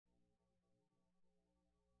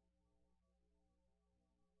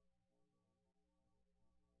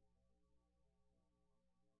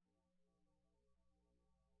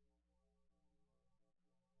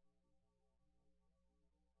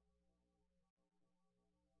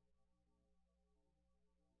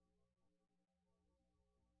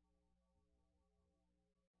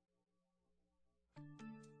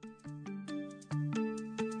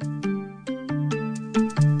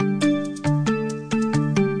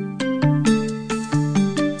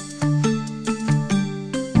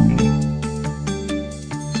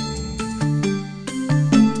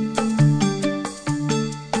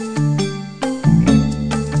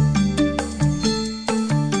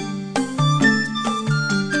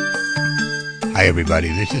Hi, everybody.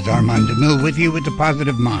 This is Armand DeMille with you with The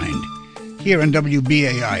Positive Mind here on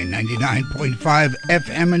WBAI 99.5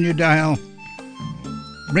 FM on your dial,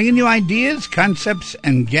 bringing you ideas, concepts,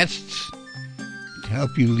 and guests to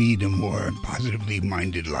help you lead a more positively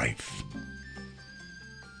minded life.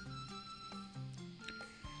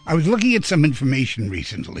 I was looking at some information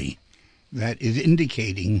recently that is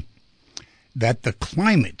indicating that the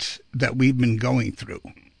climates that we've been going through,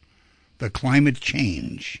 the climate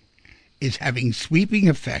change, is having sweeping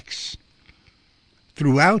effects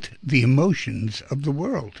throughout the emotions of the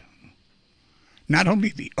world. Not only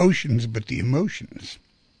the oceans, but the emotions.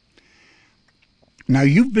 Now,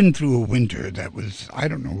 you've been through a winter that was, I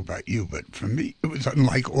don't know about you, but for me, it was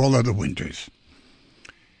unlike all other winters.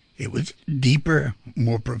 It was deeper,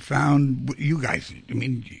 more profound. You guys, I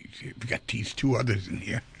mean, you've got these two others in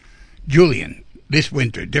here. Julian, this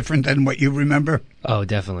winter, different than what you remember? Oh,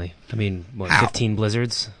 definitely. I mean, what, How? 15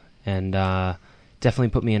 blizzards? And definitely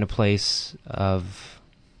put me in a place of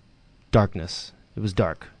darkness. It was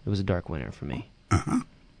dark. It was a dark winter for me. Uh-huh.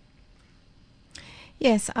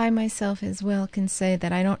 Yes, I myself as well can say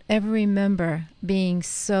that I don't ever remember being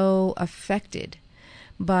so affected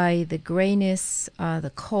by the grayness,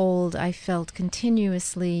 the cold. I felt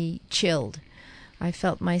continuously chilled. I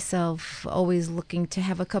felt myself always looking to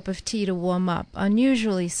have a cup of tea to warm up,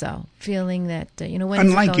 unusually so, feeling that, when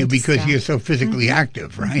Unlike you, because you're so physically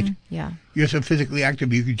active, right? Mm-hmm. Yeah. You're so physically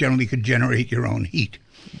active, you generally could generate your own heat.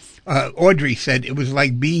 Audrey said it was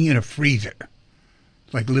like being in a freezer,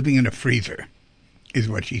 like living in a freezer, is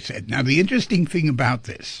what she said. Now, the interesting thing about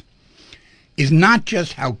this is not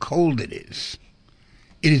just how cold it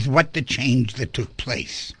is what the change that took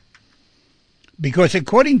place. Because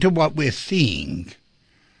according to what we're seeing,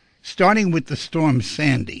 starting with the storm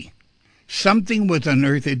Sandy, something was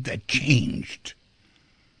unearthed that changed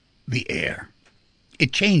the air.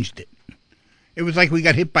 It changed it. It was like we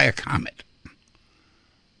got hit by a comet.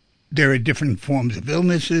 There are different forms of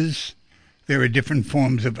illnesses. There are different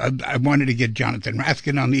forms of... I wanted to get Jonathan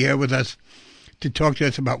Raskin on the air with us to talk to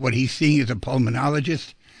us about what he's seeing as a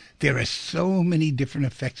pulmonologist. There are so many different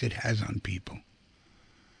effects it has on people.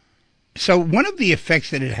 So one of the effects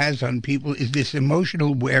that it has on people is this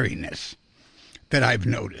emotional wariness that I've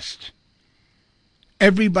noticed.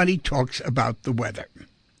 Everybody talks about the weather.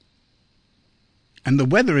 And the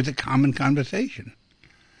weather is a common conversation.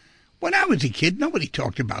 When I was a kid, nobody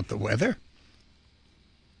talked about the weather.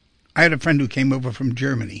 I had a friend who came over from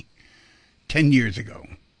Germany 10 years ago,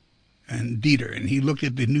 and Dieter, and he looked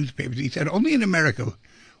at the newspapers. He said, only in America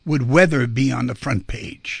would weather be on the front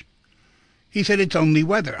page. He said it's only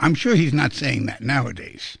weather. I'm sure he's not saying that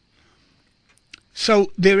nowadays.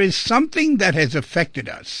 So there is something that has affected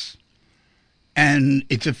us, and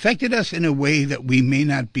it's affected us in a way that we may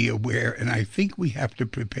not be aware, and I think we have to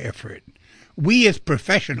prepare for it. We as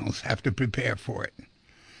professionals have to prepare for it.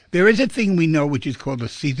 There is a thing we know which is called a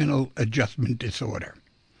seasonal adjustment disorder,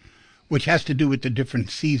 which has to do with the different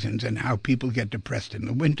seasons and how people get depressed in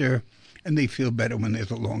the winter, and they feel better when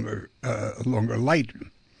there's a longer light.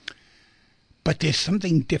 But there's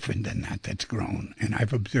something different than that that's grown, and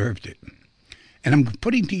I've observed it. And I'm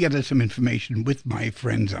putting together some information with my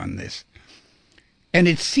friends on this. And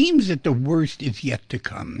it seems that the worst is yet to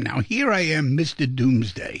come. Now, here I am, Mr.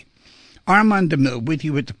 Doomsday, Armand DeMille, with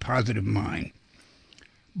you with The Positive Mind.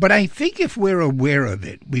 But I think if we're aware of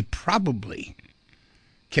it, we probably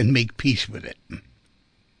can make peace with it.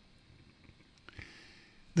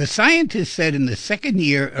 The scientists said in the second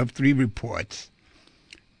year of 3 reports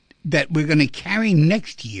that we're going to carry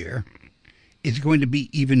next year is going to be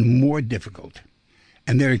even more difficult.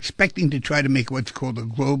 And they're expecting to try to make what's called a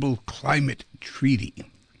global climate treaty.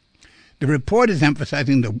 The report is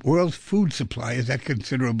emphasizing the world's food supply is at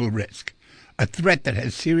considerable risk, a threat that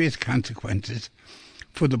has serious consequences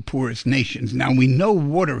for the poorest nations. Now, we know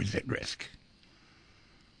water is at risk.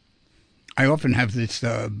 I often have this,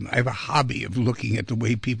 I have a hobby of looking at the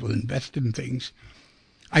way people invest in things.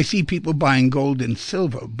 I see people buying gold and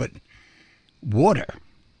silver, but water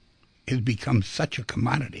has become such a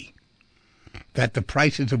commodity that the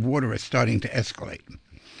prices of water are starting to escalate.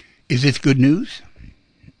 Is this good news?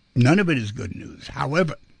 None of it is good news.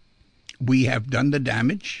 However, we have done the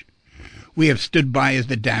damage. We have stood by as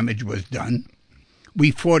the damage was done.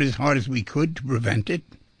 We fought as hard as we could to prevent it,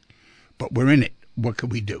 but we're in it. what can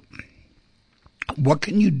we do? What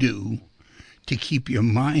can you do to keep your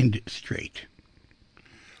mind straight?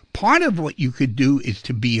 Part of what you could do is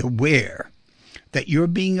to be aware that you're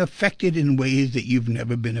being affected in ways that you've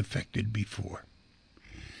never been affected before.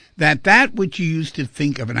 That which you used to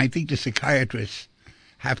think of, and I think the psychiatrists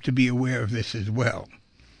have to be aware of this as well,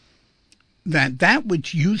 that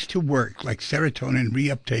which used to work, like serotonin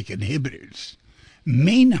reuptake inhibitors,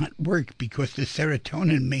 may not work because the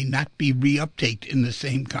serotonin may not be reuptaked in the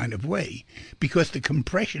same kind of way, because the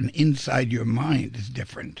compression inside your mind is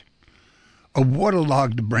different. A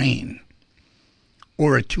waterlogged brain,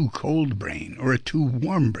 or a too cold brain, or a too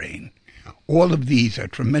warm brain, all of these are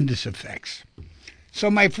tremendous effects.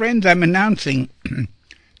 So, my friends, I'm announcing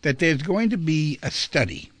that there's going to be a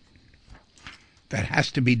study that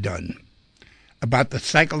has to be done about the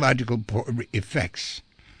psychological effects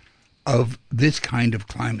of this kind of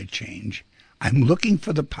climate change. I'm looking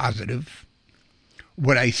for the positive.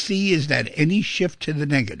 What I see is that any shift to the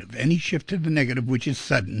negative which is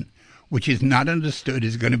sudden, which is not understood,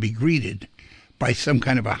 is going to be greeted by some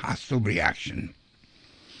kind of a hostile reaction.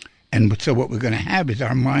 And so what we're going to have is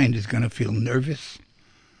our mind is going to feel nervous.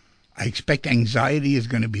 I expect anxiety is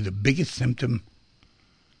going to be the biggest symptom,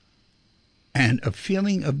 and a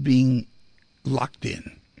feeling of being locked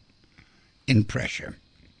in pressure.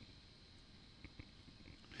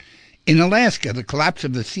 In Alaska, the collapse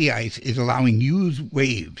of the sea ice is allowing huge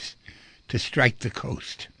waves to strike the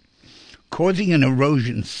coast, causing an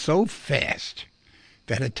erosion so fast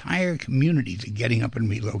that entire communities are getting up and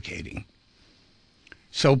relocating.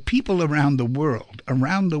 So people around the world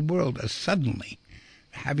are suddenly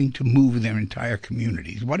having to move their entire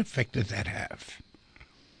communities. What effect does that have?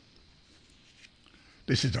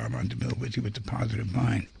 This is Armand DeMille with you with the Positive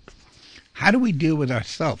Mind. How do we deal with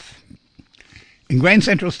ourselves? In Grand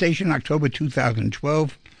Central Station, October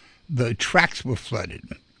 2012, the tracks were flooded.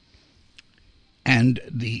 And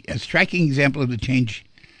a striking example of the change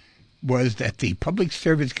was that the Public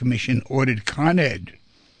Service Commission ordered Con Ed,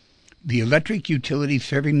 the electric utility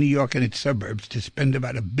serving New York and its suburbs, to spend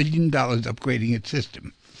about $1 billion upgrading its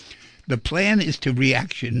system. The plan is a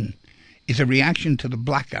reaction to the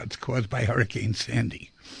blackouts caused by Hurricane Sandy.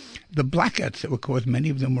 The blackouts that were caused, many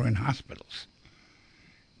of them were in hospitals.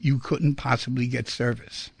 You couldn't possibly get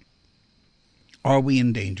service. Are we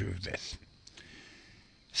in danger of this?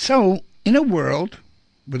 So, in a world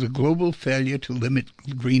with a global failure to limit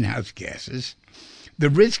greenhouse gases, the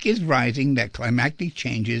risk is rising that climatic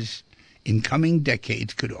changes in coming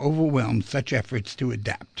decades could overwhelm such efforts to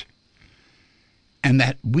adapt, and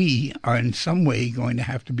that we are in some way going to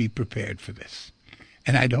have to be prepared for this.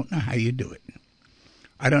 And I don't know how you do it.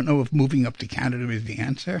 I don't know if moving up to Canada is the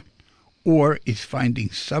answer, or is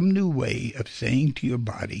finding some new way of saying to your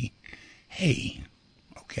body, hey,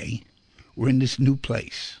 okay, we're in this new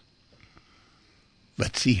place.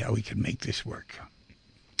 Let's see how we can make this work.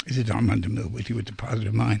 This is Armand DeMille with you with the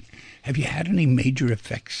Positive Mind. Have you had any major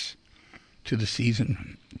effects to the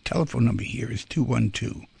season? The telephone number here is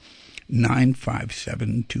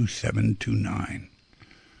 212-957-2729.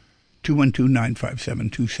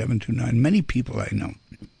 212-957-2729. Many people I know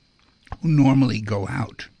who normally go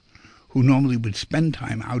out, who normally would spend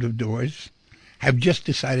time out of doors, have just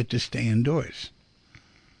decided to stay indoors.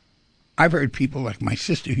 I've heard people like my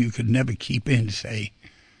sister, who could never keep in, say,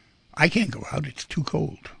 I can't go out, it's too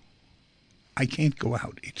cold. I can't go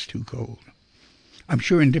out, it's too cold. I'm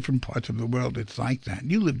sure in different parts of the world it's like that.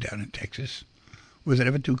 You live down in Texas. Was it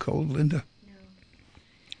ever too cold, Linda?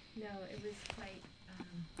 No, it was quite...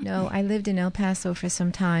 No, I lived in El Paso for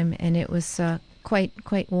some time, and it was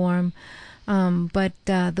quite warm. But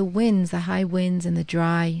the winds, the high winds, and the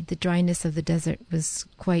dryness of the desert was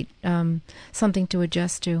quite something to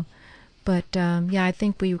adjust to. But I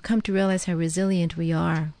think we come to realize how resilient we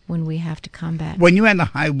are when we have to combat. When you had the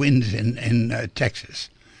high winds in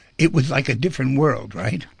Texas, it was like a different world,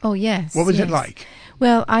 right? Oh, yes. What was it like?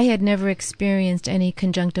 Well, I had never experienced any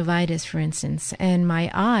conjunctivitis, for instance, and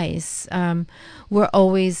my eyes were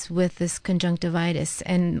always with this conjunctivitis,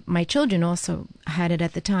 and my children also had it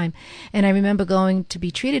at the time. And I remember going to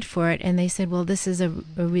be treated for it, and they said, well, this is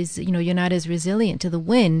you're not as resilient to the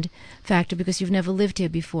wind factor because you've never lived here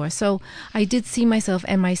before. So I did see myself,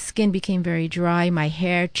 and my skin became very dry. My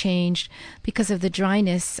hair changed because of the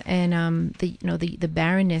dryness and the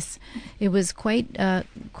barrenness. It was quite an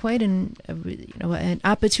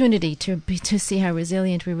opportunity to see how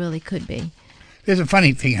resilient we really could be. There's a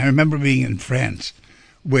funny thing. I remember being in France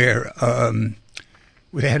where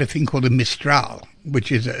they had a thing called a Mistral,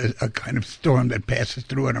 which is a kind of storm that passes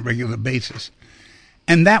through on a regular basis.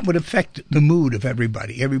 And that would affect the mood of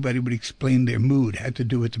everybody. Everybody would explain their mood had to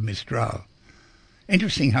do with the Mistral.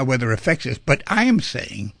 interesting how weather affects us. But I am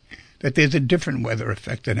saying that there's a different weather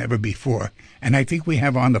effect than ever before. And I think we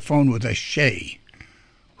have on the phone with us Shay,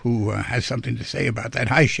 who has something to say about that.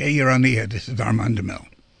 Hi, Shay, you're on the air. This is Armand DeMille.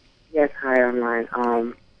 Yes, hi, Armand.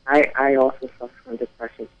 I also suffer from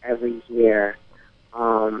depression every year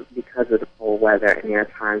because of the cold weather, and there are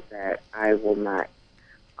times that I will not,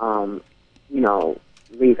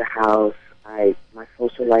 leave the house. My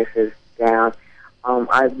social life is down.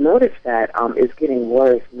 I've noticed that it's getting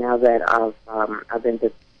worse now that I've been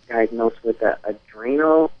diagnosed with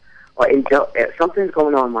adrenal or something's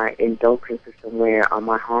going on in my endocrine system where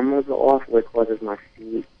my hormones are off, which causes my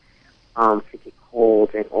feet to get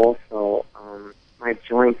cold, and also my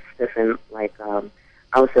joints stiffen like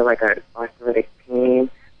I would say like an arthritic pain.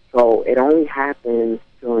 So it only happens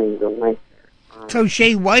during the winter. So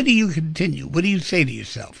Shay, why do you continue? What do you say to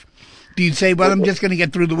yourself? Do you say, "Well, I'm just going to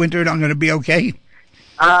get through the winter and I'm going to be okay"?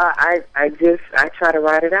 I try to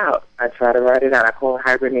ride it out. I call it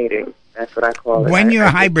hibernating. That's what I call it. When you're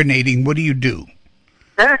hibernating, what do you do?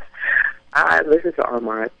 I listen to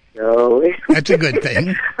Armand's show. That's a good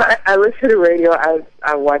thing. I listen to the radio.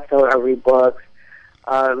 I watch. I read books.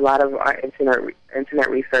 A lot of internet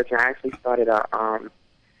research. And I actually started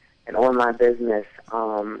an online business.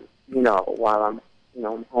 While I'm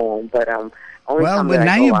home. But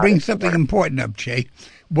now you bring something important up, Shay.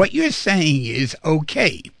 What you're saying is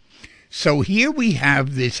okay. So here we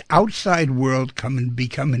have this outside world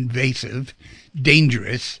become invasive,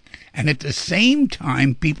 dangerous, and at the same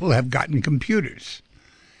time, people have gotten computers.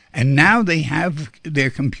 And now they have their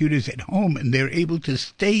computers at home, and they're able to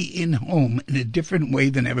stay in home in a different way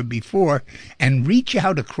than ever before and reach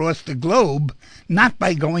out across the globe, not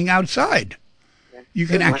by going outside. You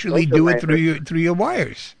can actually do it through your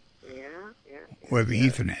wires. Yeah. Or the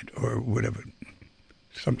Ethernet or whatever.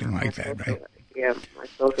 Something like that, right? Yeah, my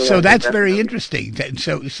social so life that's very interesting.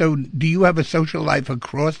 So do you have a social life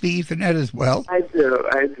across the Ethernet as well? I do.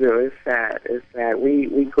 It's sad.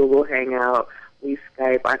 We Google Hangout, we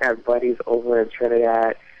Skype. I got buddies over in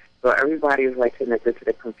Trinidad. So everybody is like connected to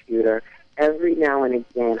the computer. Every now and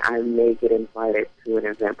again, I may get invited to an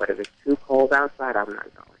event, but if it's too cold outside, I'm not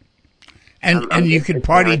going. And you can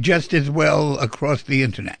party just as well across the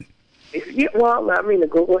Internet. The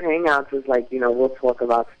Google Hangouts is like, we'll talk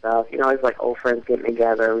about stuff. It's like old friends getting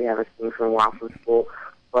together. We haven't seen for a while from school.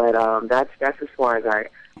 But that's as far as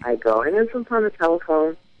I go. And then sometimes the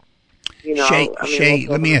telephone. Shay,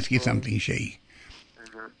 let me ask you something, Shay.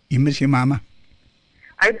 Uh-huh. You miss your mama?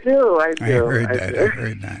 I do. I heard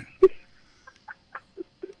that.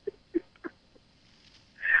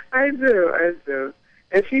 I do.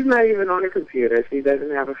 And she's not even on a computer. She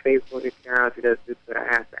doesn't have a Facebook account. She does this, but I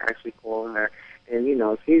have to actually call her. And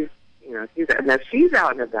she's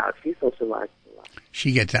out and about. She socializes a lot.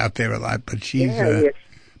 She gets out there a lot, but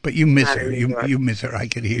but you miss her. You miss her. I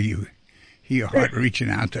could hear your heart reaching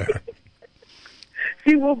out to her.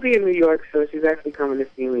 She will be in New York, so she's actually coming to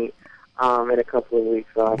see me in a couple of weeks.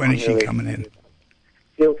 So when is she coming in?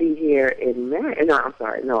 She'll be here in May. No, I'm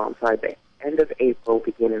sorry. The end of April,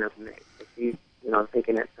 beginning of May. So she's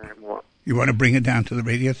taking that time off. You want to bring her down to the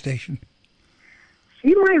radio station?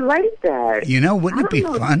 She might like that. Wouldn't it be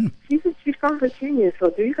fun? She's from Virginia, so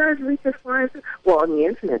do you guys reach as far as... Well, on the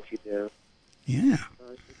Internet you do. Yeah.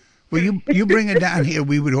 Well, you bring her down here,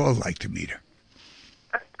 we would all like to meet her.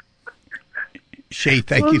 Shay,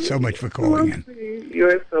 thank you so much for calling in.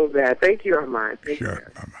 You're so bad. Thank you, Armand.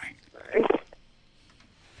 Sure. Bye-bye.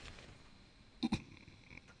 Bye.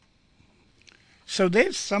 So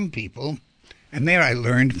there's some people... And there I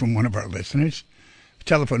learned from one of our listeners. The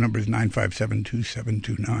telephone number is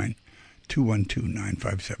 957-2729,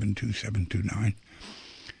 212-957-2729.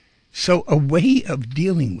 So a way of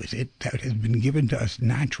dealing with it that has been given to us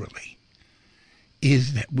naturally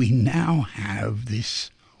is that we now have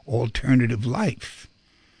this alternative life.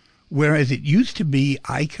 Whereas it used to be,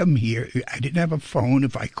 I come here, I didn't have a phone.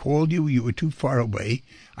 If I called you, you were too far away,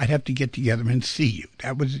 I'd have to get together and see you.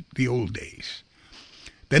 That was the old days.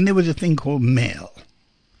 Then there was a thing called mail.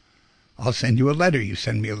 I'll send you a letter. You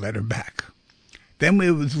send me a letter back. Then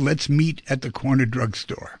it was let's meet at the corner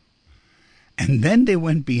drugstore. And then they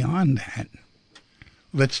went beyond that.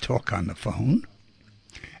 Let's talk on the phone.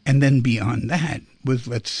 And then beyond that was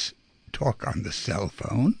let's talk on the cell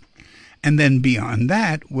phone. And then beyond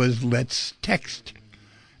that was let's text.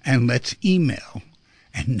 And let's email.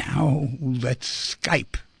 And now let's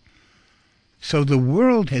Skype. So the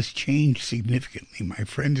world has changed significantly, my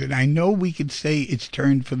friends, and I know we could say it's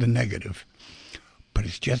turned for the negative, but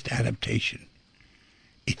it's just adaptation.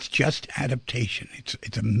 It's just adaptation. It's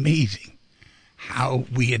amazing how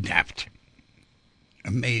we adapt.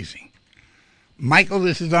 Amazing. Michael,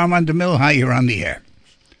 this is Armand DeMille. Hi, you're on the air.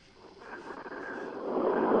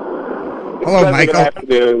 Hello, Michael. Good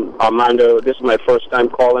afternoon, Armando. This is my first time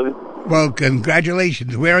calling. Well,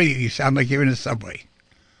 congratulations. Where are you? You sound like you're in a subway.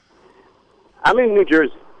 I'm in New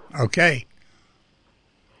Jersey. Okay.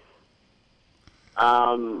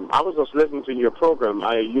 I was just listening to your program.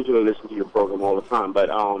 I usually listen to your program all the time, but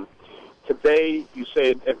today you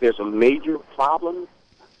said if there's a major problem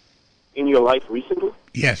in your life recently.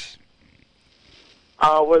 Yes.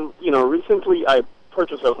 Well, recently I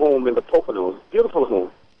purchased a home in the Poconos, beautiful home,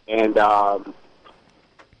 and the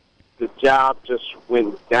job just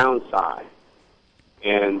went downside,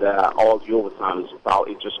 and all the overtime is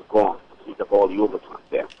just gone. You got all the overtime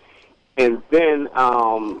there. And then...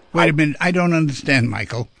 Wait a minute. I don't understand,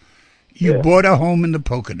 Michael. You bought a home in the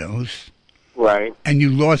Poconos. Right. And you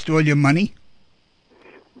lost all your money?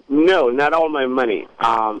 No, not all my money.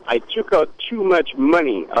 I took out too much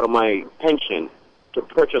money out of my pension to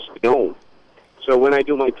purchase the home. So when I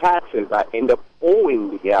do my taxes, I end up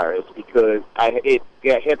owing the IRS because it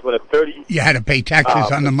got hit with a 30... You had to pay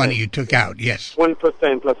taxes on the money you took out, yes.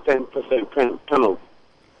 1% plus 10% penalty.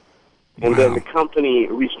 And then the company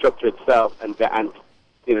restructured itself and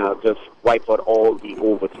just wiped out all the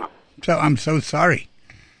overtime. So I'm so sorry.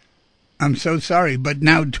 I'm so sorry. But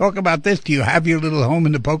now talk about this. Do you have your little home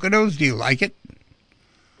in the Poconos? Do you like it?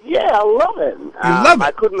 Yeah, I love it. You love it.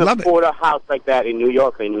 I couldn't afford a house like that in New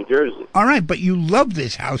York or in New Jersey. All right, but you love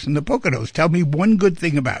this house in the Poconos. Tell me one good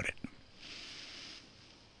thing about it.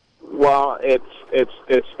 Well, it's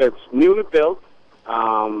newly built.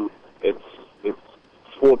 It's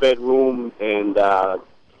 4-bedroom and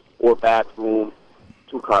 4-bathroom,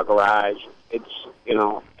 2-car garage. It's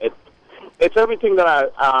everything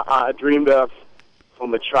that I dreamed of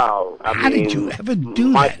from a child. How did you ever do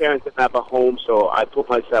my that? My parents didn't have a home, so I put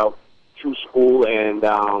myself through school and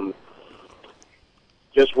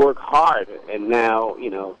just work hard. And now,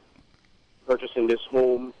 purchasing this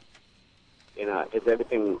home, is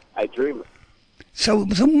everything I dream of. So,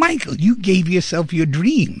 Michael, you gave yourself your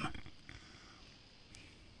dream.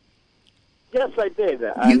 Yes, I did.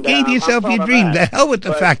 You gave yourself your dream. The hell with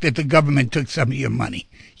the fact that the government took some of your money.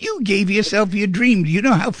 You gave yourself your dream. Do you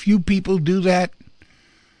know how few people do that?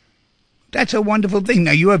 That's a wonderful thing.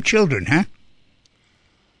 Now, you have children, huh?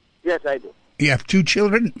 Yes, I do. You have 2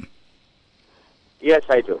 children? Yes,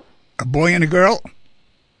 I do. A boy and a girl?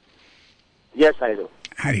 Yes, I do.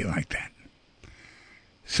 How do you like that?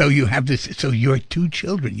 So you have this. So your 2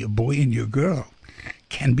 children, your boy and your girl,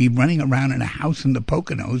 can be running around in a house in the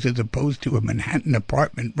Poconos as opposed to a Manhattan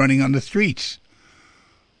apartment running on the streets.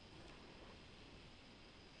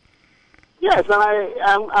 Yes, and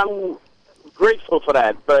I'm grateful for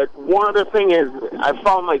that. But one other thing is, I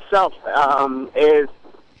found myself is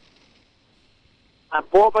I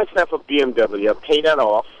bought myself a BMW. I paid that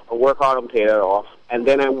off. I worked hard and paid that off. And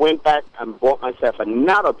then I went back and bought myself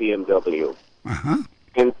another BMW. Uh-huh.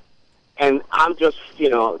 And I'm just,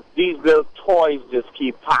 these little toys just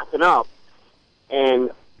keep popping up.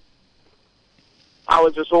 And I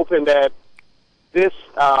was just hoping that this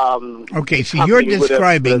okay, so you're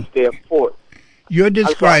describing you're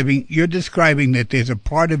describing that there's a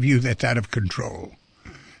part of you that's out of control.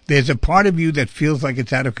 There's a part of you that feels like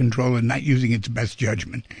it's out of control and not using its best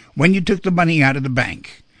judgment. When you took the money out of the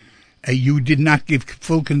bank, you did not give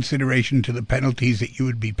full consideration to the penalties that you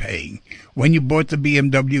would be paying. When you bought the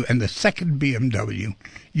BMW and the second BMW,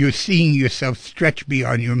 you're seeing yourself stretch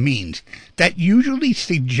beyond your means. That usually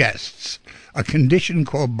suggests a condition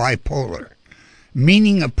called bipolar,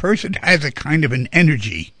 meaning a person has a kind of an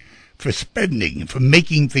energy for spending, for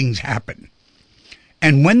making things happen.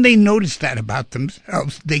 And when they notice that about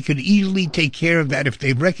themselves, they could easily take care of that if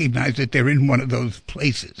they recognize that they're in one of those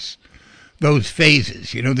places. Those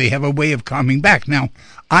phases, they have a way of calming back. Now,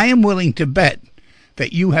 I am willing to bet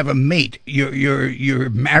that you have a mate. You're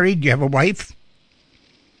married. You have a wife.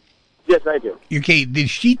 Yes, I do. Okay. Did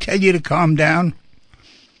she tell you to calm down?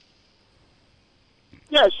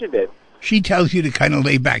 Yeah, she did. She tells you to kind of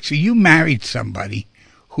lay back. So you married somebody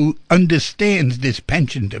who understands this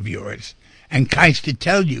penchant of yours and tries to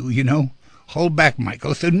tell you, hold back,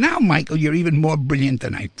 Michael. So now, Michael, you're even more brilliant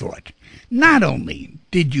than I thought. Not only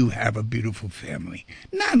did you have a beautiful family,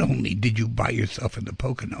 not only did you buy yourself in the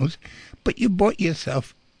Poconos, but you bought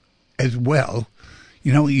yourself as well.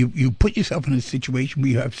 You put yourself in a situation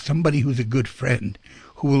where you have somebody who's a good friend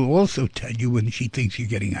who will also tell you when she thinks you're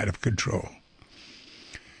getting out of control.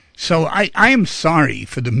 So I am sorry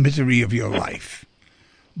for the misery of your life,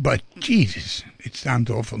 but Jesus, it sounds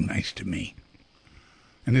awful nice to me.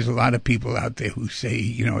 And there's a lot of people out there who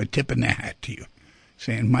say, a tip in their hat to you,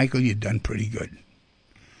 saying, Michael, you've done pretty good.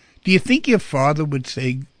 Do you think your father would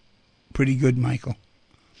say pretty good, Michael?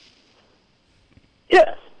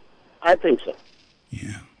 Yes, I think so.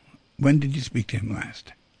 Yeah. When did you speak to him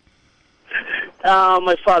last?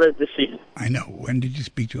 My father's deceased. I know. When did you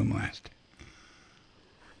speak to him last?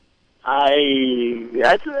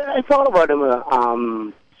 I thought about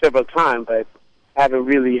him several times, but haven't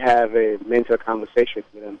really have a mental conversation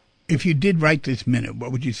with him. If you did right this minute,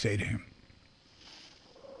 what would you say to him?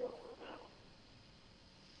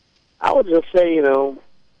 I would just say,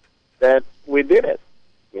 that we did it.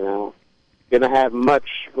 Didn't have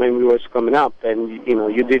much when we was coming up, and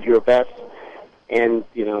you did your best. And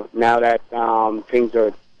now that things are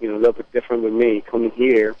a little bit different with me coming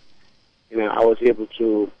here, I was able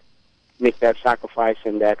to make that sacrifice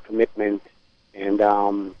and that commitment, and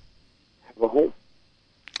have a home.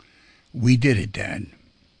 We did it, Dad.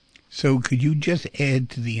 So could you just add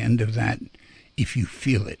to the end of that, if you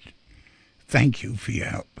feel it? Thank you for your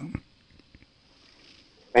help.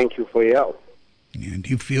 Thank you for your help. Yeah, do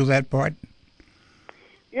you feel that part?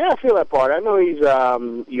 Yeah, I feel that part. I know he's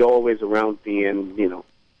always around me, and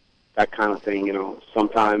that kind of thing.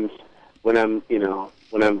 Sometimes when I'm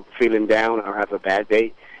feeling down or have a bad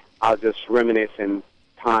day, I'll just reminisce in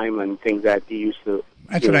time and things that he used to.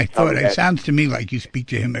 That's what I thought. It sounds to me like you speak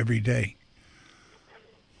to him every day,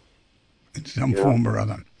 in some form or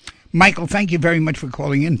other. Michael, thank you very much for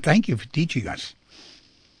calling in. Thank you for teaching us.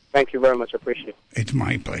 Thank you very much. I appreciate it. It's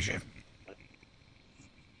my pleasure.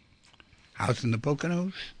 House in the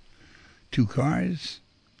Poconos, 2 cars,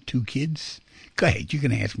 2 kids. Go ahead, you're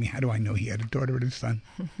going to ask me, how do I know he had a daughter and a son?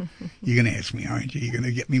 You're going to ask me, aren't you? You're going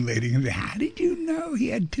to get me later and say, how did you know he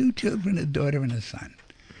had 2 children, a daughter and a son?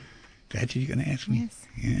 That's what you're going to ask me?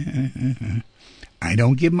 Yes. Yeah. I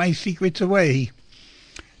don't give my secrets away.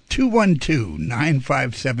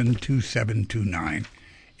 212-957-2729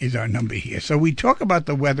 is our number here. So we talk about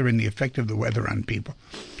the weather and the effect of the weather on people,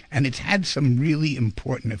 and it's had some really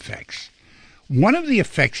important effects. One of the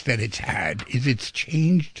effects that it's had is it's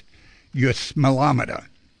changed your smellometer.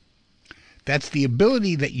 That's the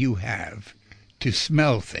ability that you have to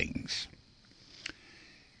smell things.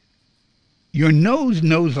 Your nose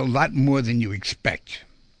knows a lot more than you expect.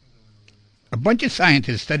 A bunch of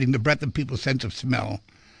scientists studying the breadth of people's sense of smell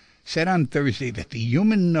said on Thursday that the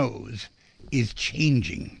human nose is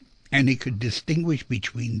changing, and it could distinguish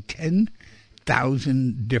between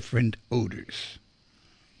 10,000 different odors.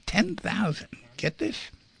 10,000. Get this?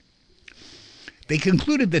 They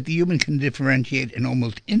concluded that the human can differentiate an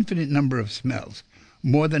almost infinite number of smells,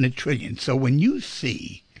 more than 1 trillion. So when you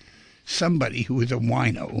see somebody who is a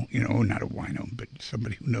wino, not a wino, but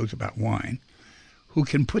somebody who knows about wine, who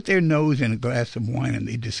can put their nose in a glass of wine and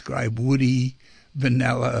they describe woody,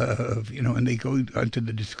 vanilla, and they go onto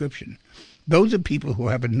the description. Those are people who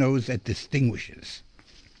have a nose that distinguishes.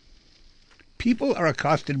 People are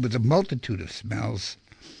accosted with a multitude of smells,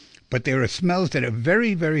 but there are smells that are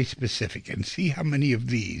very, very specific, and see how many of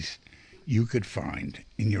these you could find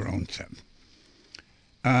in your own self.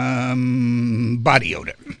 Body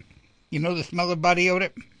odor. You know the smell of body odor?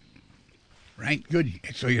 Right? Good.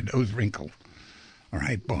 I saw your nose wrinkle. All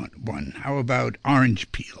right, one. How about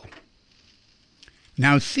orange peel?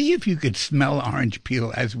 Now see if you could smell orange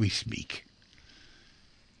peel as we speak.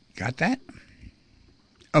 Got that?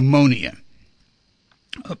 Ammonia.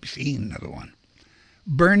 Oh, see, another one.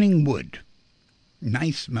 Burning wood.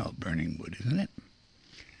 Nice smell, burning wood, isn't it?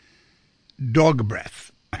 Dog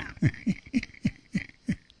breath.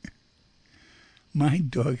 My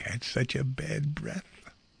dog had such a bad breath.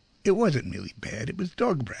 It wasn't really bad. It was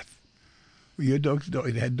dog breath. Your dog's dog,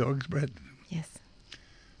 it had dog's breath? Yes.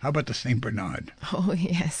 How about the St. Bernard? Oh,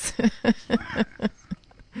 yes.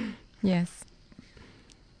 Yes.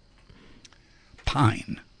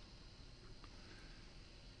 Pine.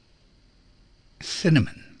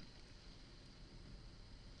 Cinnamon.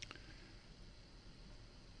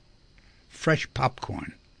 Fresh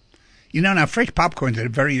popcorn. Now fresh popcorn is a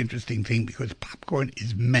very interesting thing because popcorn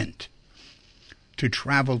is meant to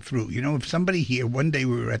travel through. If somebody here, one day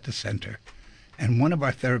we were at the center and one of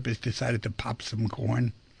our therapists decided to pop some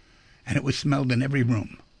corn and it was smelled in every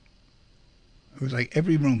room. It was like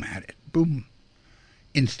every room had it. Boom.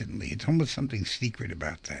 Instantly. It's almost something secret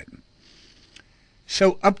about that.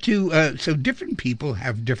 So so different people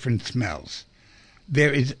have different smells.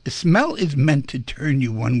 Smell is meant to turn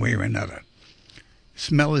you one way or another.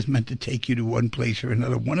 Smell is meant to take you to one place or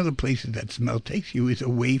another. One of the places that smell takes you is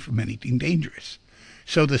away from anything dangerous.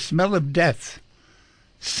 So the smell of death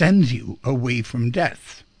sends you away from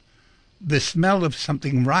death. The smell of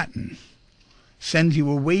something rotten sends you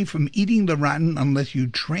away from eating the rotten unless you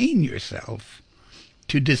train yourself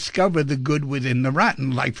to discover the good within the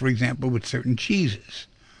rotten, like, for example, with certain cheeses.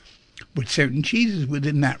 With certain cheeses,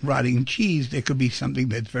 within that rotting cheese, there could be something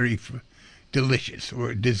that's very delicious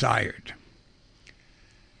or desired.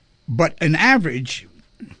 But on average,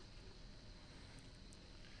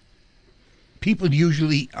 people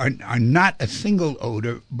usually are not a single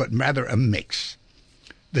odor, but rather a mix.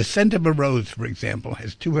 The scent of a rose, for example,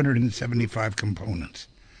 has 275 components,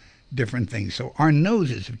 different things. So our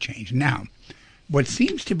noses have changed. Now, what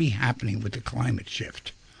seems to be happening with the climate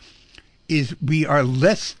shift is we are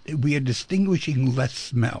distinguishing less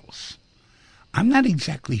smells. I'm not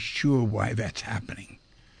exactly sure why that's happening,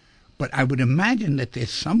 but I would imagine that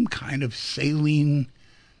there's some kind of saline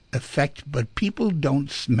effect, but people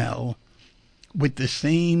don't smell with the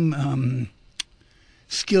same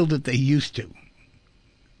skill that they used to.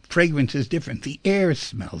 Fragrance is different. The air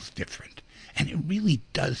smells different, and it really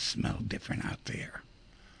does smell different out there.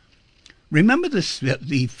 Remember the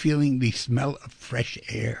smell of fresh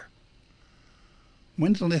air?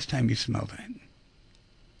 When's the last time you smelled that?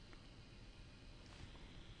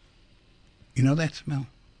 You know that smell?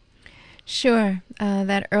 Sure.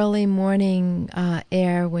 That early morning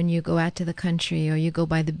air when you go out to the country or you go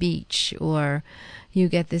by the beach or you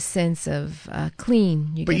get this sense of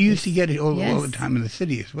clean. But you used to get it all the time in the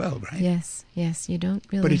city as well, right? Yes, you don't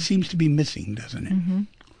really. But it seems to be missing, doesn't it? Mm-hmm.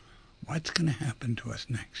 What's going to happen to us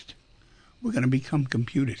next? We're going to become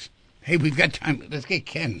computers. Hey, we've got time. Let's get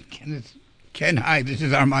Ken. Ken, hi, this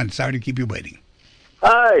is Armand. Sorry to keep you waiting.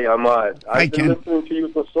 Hi, Armand. Hi, I've been listening to you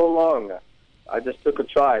for so long. I just took a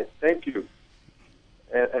try. Thank you.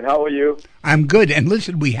 And how are you? I'm good. And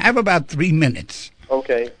listen, we have about 3 minutes.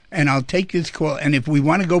 Okay. And I'll take this call. And if we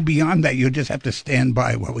want to go beyond that, you'll just have to stand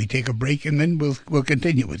by while we take a break, and then we'll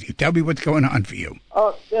continue with you. Tell me what's going on for you.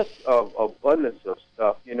 Just abundance of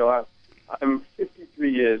stuff. You know, I'm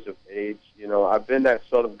 53 years of age. You know, I've been that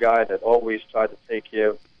sort of guy that always tried to take care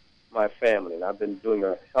of my family, and I've been doing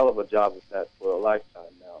a hell of a job with that for a lifetime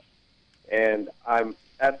now. And I'm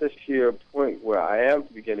at this here point where I am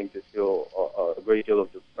beginning to feel a great deal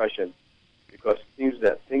of depression because it seems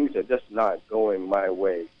that things are just not going my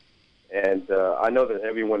way. And I know that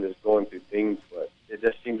everyone is going through things, but it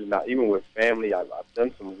just seems not, even with family, I've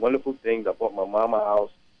done some wonderful things. I bought my mama a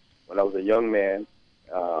house when I was a young man.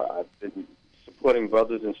 I've been supporting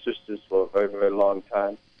brothers and sisters for a very, very long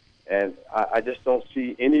time. And I just don't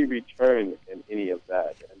see any return in any of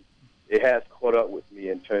that. And it has caught up with me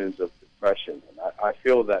in terms of depression. And I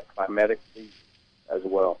feel that climatically as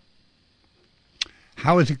well.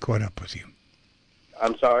 How has it caught up with you?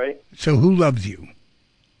 I'm sorry? So who loves you?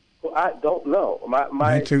 Well, I don't know.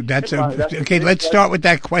 Okay, let's start with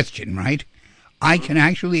that question, right? I can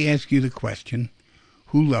actually ask you the question,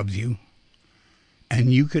 who loves you?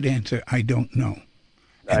 And you could answer, I don't know.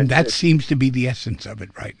 And that seems to be the essence of it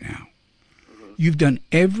right now. Mm-hmm. You've done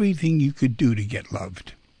everything you could do to get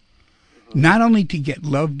loved. Mm-hmm. Not only to get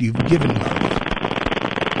loved, you've given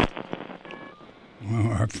love.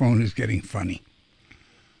 Oh, our phone is getting funny.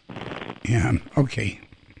 Yeah, okay.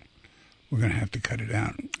 We're going to have to cut it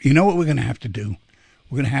out. You know what we're going to have to do?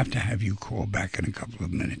 We're going to have you call back in a couple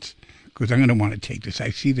of minutes because I'm going to want to take this.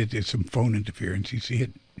 I see that there's some phone interference. You see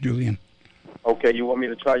it, Julian? Okay, you want me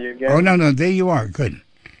to try you again? Oh, no, there you are. Good.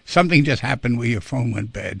 Something just happened where your phone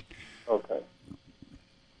went bad. Okay.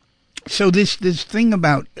 So this thing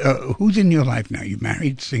about who's in your life now? You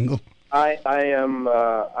married, single? I am.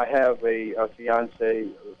 I have a fiance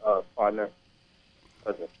partner.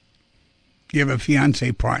 You have a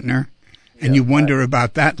fiance partner, and you wonder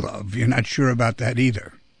about that love. You're not sure about that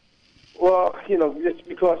either. Well, you know, it's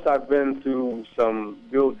because I've been through some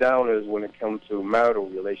real downers when it comes to marital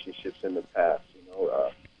relationships in the past. You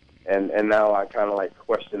know, and now I kind of like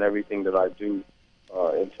question everything that I do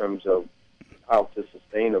in terms of how to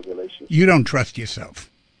sustain a relationship. You don't trust yourself.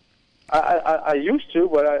 I used to,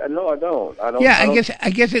 but I don't. I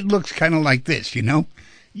guess it looks kind of like this. You know,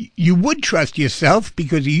 you would trust yourself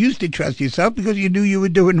because you used to trust yourself because you knew you were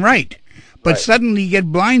doing right. But suddenly you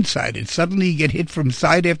get blindsided. Suddenly you get hit from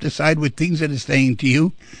side after side with things that are saying to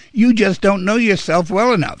you, you just don't know yourself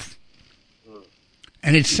well enough.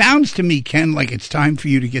 And it sounds to me, Ken, like it's time for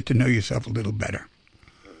you to get to know yourself a little better.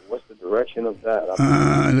 What's the direction of that?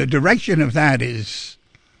 The direction of that is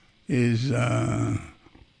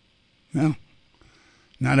well,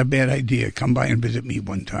 not a bad idea. Come by and visit me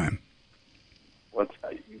one time. One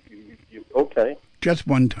time? Okay. Just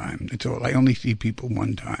one time. That's all. I only see people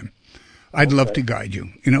one time. I'd love to guide you.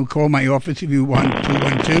 You know, call my office if you want,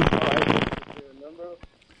 212.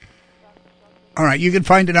 All right, you can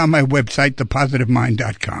find it on my website,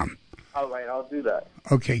 thepositivemind.com. All right, I'll do that.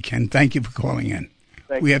 Okay, Ken, thank you for calling in.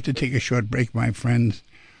 Thank We you. have to take a short break, my friends.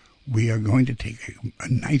 We are going to take a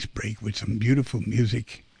nice break with some beautiful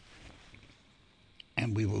music,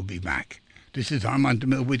 and we will be back. This is Armand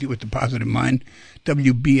DeMille with you with the Positive Mind,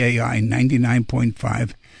 WBAI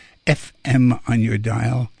 99.5 FM on your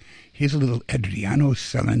dial. Here's a little Adriano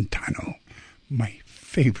Celentano, my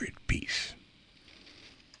favorite piece.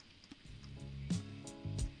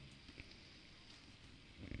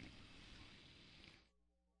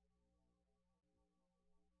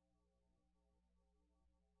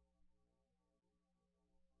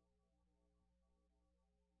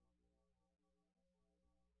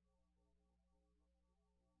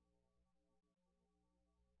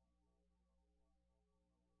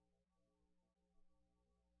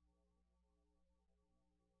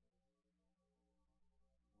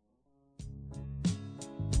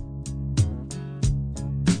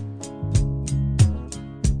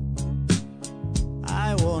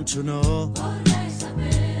 I want to know, Vorrei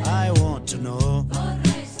sapere, I want to know,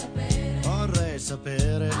 vorrei sapere, vorrei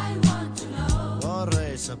sapere, I want to know,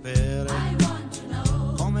 vorrei sapere I want to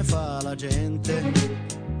know, come fa la gente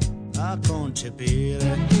a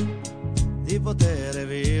concepire di poter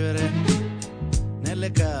vivere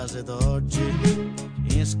nelle case d'oggi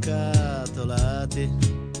inscatolati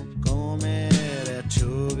come le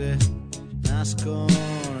acciughe,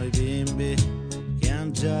 nascono i bimbi che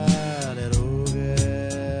han già le rughe.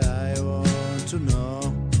 I want to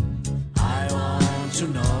know, I want to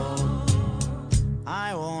know,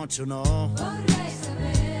 I want to know, vorrei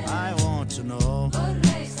sapere, I want to know,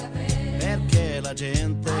 vorrei sapere, perché la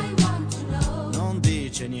gente I want to know, non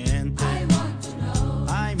dice niente. I want to know,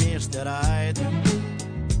 Ai Mr. Hyde,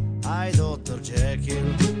 ai Dr.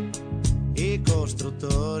 Jekyll, i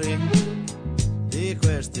costruttori di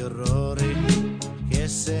questi orrori che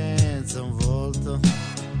senza un volto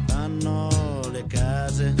fanno le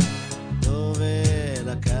case dove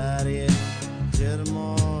la carie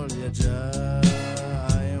germoglia già.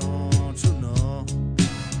 I want to know,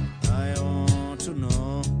 I want to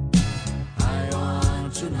know, I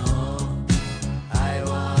want to know, I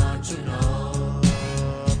want to know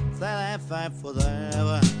that I fight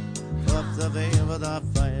forever, up the fever, the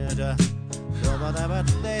fire. Over the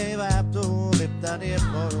birthday, I to lift the deep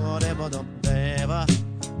for whatever the beaver.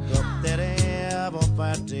 Up the day, up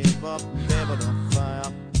party, up baby, the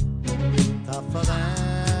fire. Top of them,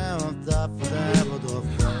 the fire.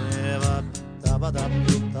 Top of them,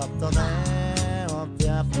 top of them, the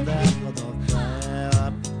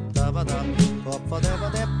fire. Top of them, pop of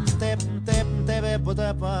them, tip, tip, tip, put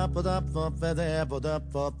up, put up, put up,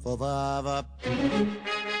 put up.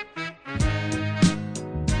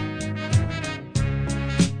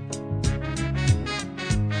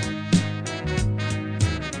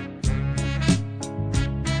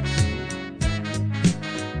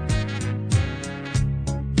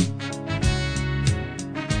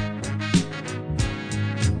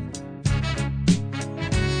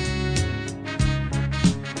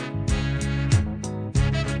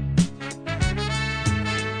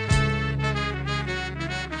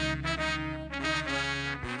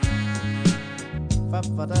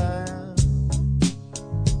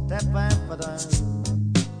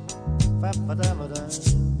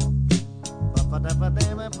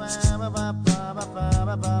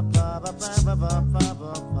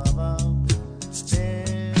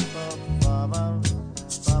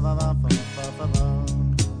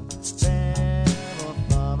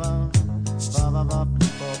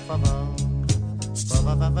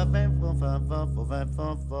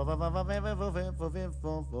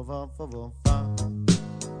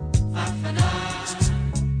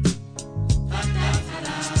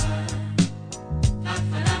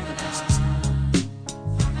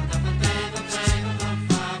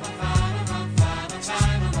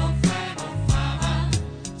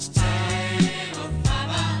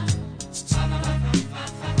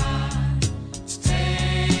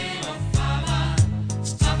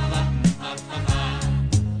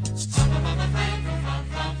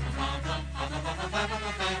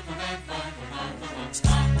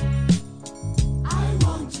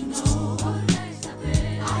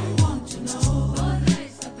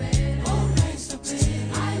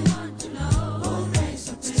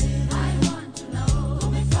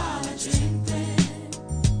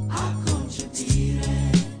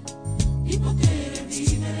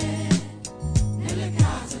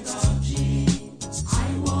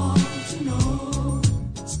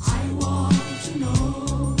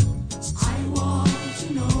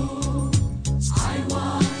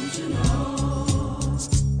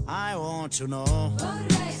 to know,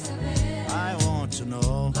 vorrei sapere, I want to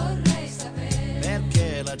know, vorrei sapere,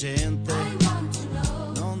 perché la gente I want to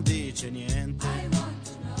know, non dice niente. I want to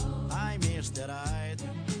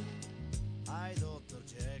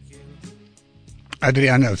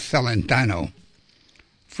Adriano Celentano,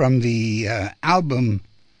 from the album,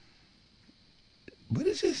 what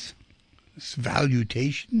is this?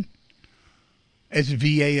 Svalutation?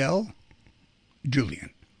 S-V-A-L? Julian.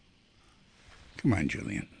 Come on,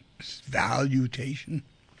 Julian. Svalutation?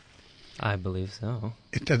 I believe so.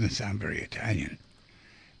 It doesn't sound very Italian.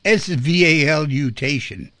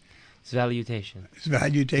 S-V-A-L-utation. Salutation.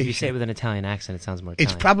 Salutation. If you say it with an Italian accent, it sounds more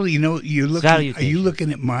Italian. It's probably, you're looking. Are you Salutation.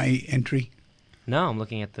 looking at my entry? No, I'm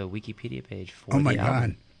looking at the Wikipedia page for Oh my the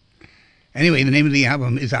album. God. Anyway, the name of the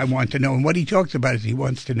album is I Want to Know. And what he talks about is he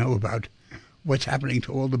wants to know about what's happening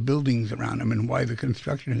to all the buildings around him and why the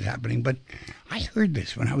construction is happening. But I heard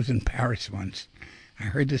this when I was in Paris once. I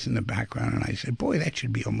heard this in the background, and I said, boy, that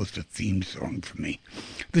should be almost a theme song for me.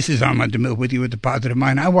 This is Armand DeMille with you with the Positive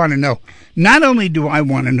Mind. I want to know, not only do I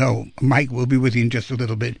want to know, Mike will be with you in just a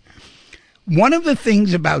little bit, one of the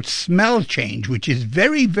things about smell change, which is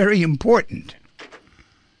very, very important,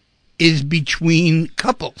 is between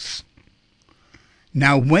couples.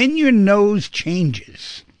 Now, when your nose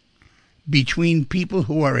changes between people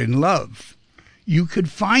who are in love, you could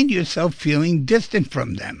find yourself feeling distant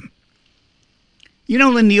from them. You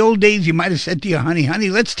know, in the old days, you might have said to your honey,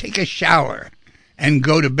 let's take a shower and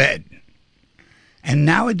go to bed. And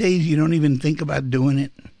nowadays, you don't even think about doing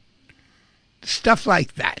it. Stuff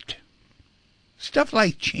like that. Stuff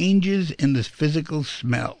like changes in the physical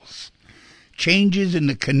smells. Changes in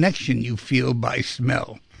the connection you feel by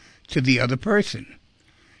smell to the other person.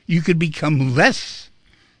 You could become less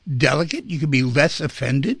delicate. You could be less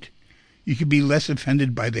offended. You could be less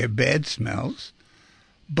offended by their bad smells.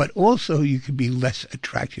 But also you could be less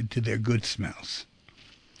attracted to their good smells.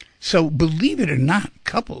 So believe it or not,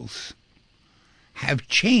 couples have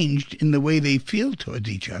changed in the way they feel towards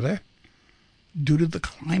each other due to the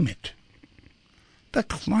climate. The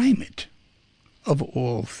climate of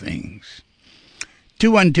all things.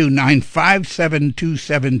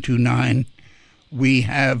 212-957-2729. We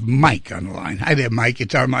have Mike on the line. Hi there, Mike.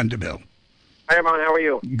 It's Armand DeMille. Hi, Armand. How are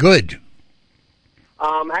you? Good.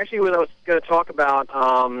 Actually, what I was going to talk about,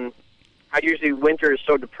 how usually winter is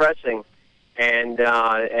so depressing, and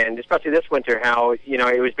especially this winter, how,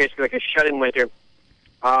 it was basically like a shut-in winter.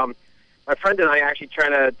 My friend and I actually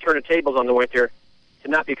trying to turn the tables on the winter to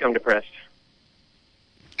not become depressed.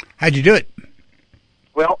 How'd you do it?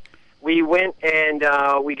 Well, we went and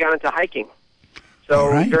we got into hiking. So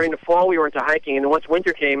right. During the fall, we were into hiking, and once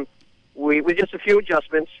winter came, with just a few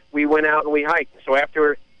adjustments, we went out and we hiked. So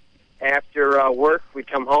after work, we'd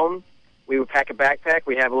come home, we would pack a backpack,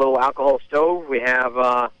 we have a little alcohol stove, we have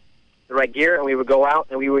the right gear, and we would go out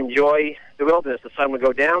and we would enjoy the wilderness. The sun would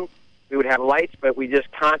go down, we would have lights, but we just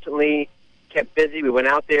constantly kept busy. We went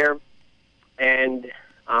out there and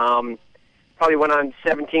probably went on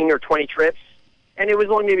 17 or 20 trips, and it was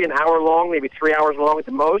only maybe an hour long, maybe 3 hours long at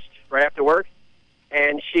the most, right after work.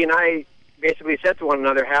 And she and I basically said to one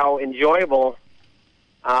another how enjoyable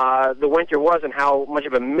the winter was and how much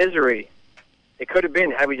of a misery it could have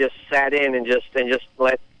been had we just sat in and just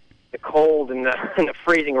let the cold and the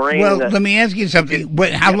freezing rain. Well, let me ask you something.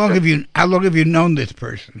 How long have you known this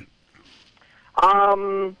person?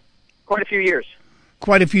 Quite a few years.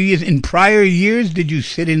 Quite a few years. In prior years, did you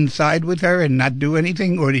sit inside with her and not do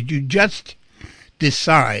anything, or did you just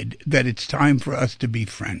decide that it's time for us to be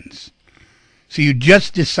friends? So you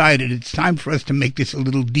just decided it's time for us to make this a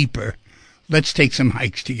little deeper. Let's take some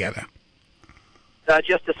hikes together.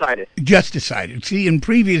 Just decided. Just decided. See, in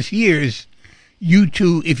previous years, you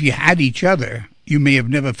two, if you had each other, you may have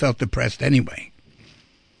never felt depressed anyway.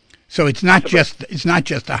 So it's not just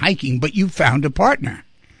the hiking, but you found a partner.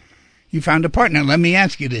 You found a partner. Let me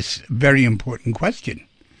ask you this very important question: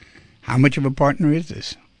 how much of a partner is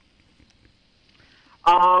this?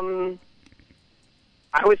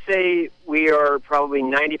 I would say we are probably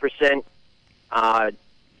 90%.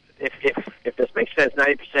 If this makes sense,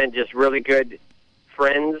 90% just really good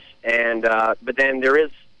friends, and but then there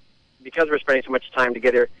is, because we're spending so much time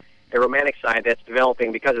together, a romantic side that's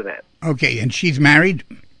developing because of that. Okay, and she's married?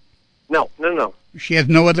 No. She has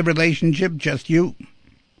no other relationship, just you?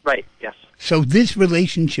 Right, yes. So this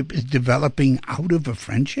relationship is developing out of a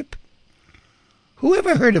friendship? Who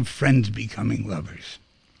ever heard of friends becoming lovers?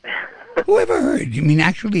 Who ever heard? You mean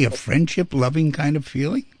actually a friendship-loving kind of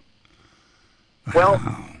feeling? Wow. Well,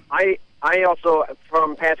 I also,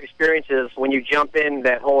 from past experiences, when you jump in,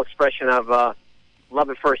 that whole expression of love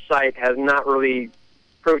at first sight has not really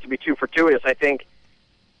proved to be too fortuitous. I think,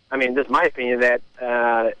 this is my opinion, that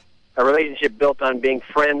a relationship built on being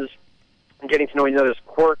friends and getting to know each other's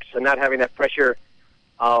quirks and not having that pressure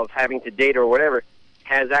of having to date or whatever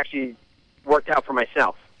has actually worked out for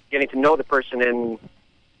myself. Getting to know the person and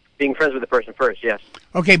being friends with the person first. Yes.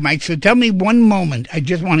 Okay, Mike, so tell me one moment. I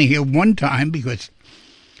just want to hear one time because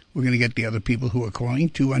we're going to get the other people who are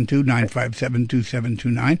calling,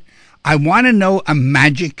 212-957-2729. I want to know a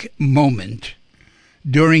magic moment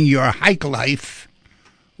during your hike life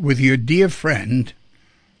with your dear friend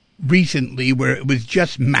recently where it was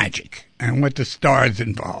just magic and what the stars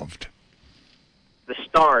involved. The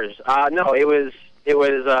stars. No, it was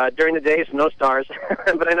during the day, so no stars.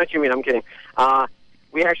 But I know what you mean. I'm kidding.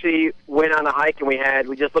 We actually went on a hike, and we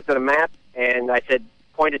just looked at a map, and I said,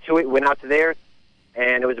 pointed to it, went out to there,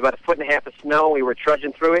 and it was about 1.5 feet of snow. We were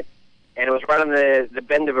trudging through it, and it was right on the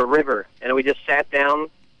bend of a river, and we just sat down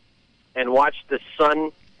and watched the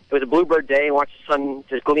sun. It was a bluebird day, and watched the sun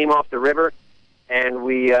just gleam off the river, and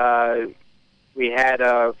we had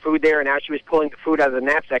food there, and as she was pulling the food out of the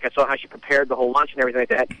knapsack, I saw how she prepared the whole lunch and everything like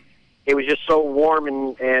that. It was just so warm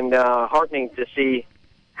and heartening to see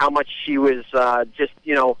how much she was just,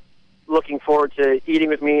 looking forward to eating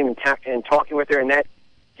with me and talking with her, and that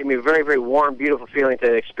gave me a very, very warm, beautiful feeling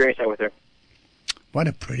to experience that with her. What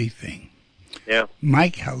a pretty thing. Yeah.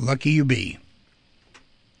 Mike, how lucky you be.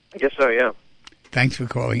 I guess so, yeah. Thanks for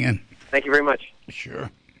calling in. Thank you very much. Sure.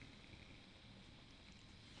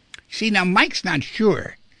 See, now Mike's not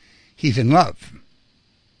sure he's in love.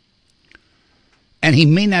 And he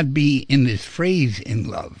may not be in this phrase in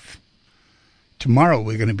love. Tomorrow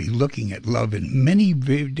we're going to be looking at love in many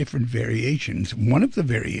very different variations. One of the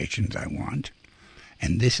variations I want,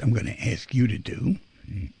 and this I'm going to ask you to do.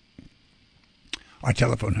 Our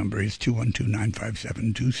telephone number is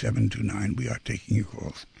 212-957-2729. We are taking your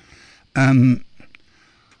calls. I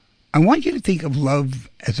want you to think of love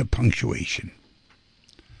as a punctuation.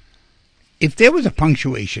 If there was a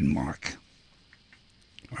punctuation mark,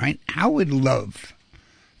 right, how would love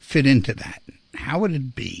fit into that? How would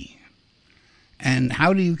it be? And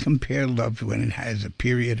how do you compare love when it has a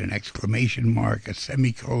period, an exclamation mark, a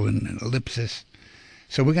semicolon, an ellipsis?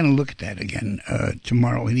 So we're going to look at that again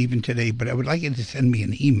tomorrow and even today, but I would like you to send me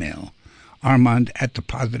an email,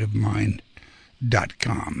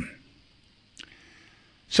 armand@thepositivemind.com.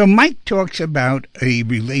 So Mike talks about a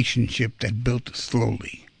relationship that built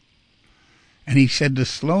slowly. And he said the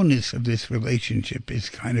slowness of this relationship is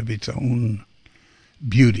kind of its own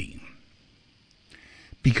beauty.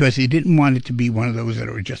 Because he didn't want it to be one of those that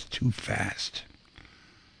were just too fast.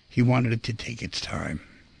 He wanted it to take its time.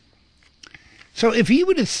 So if he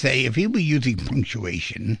were using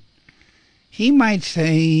punctuation, he might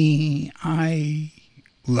say, I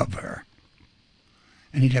love her.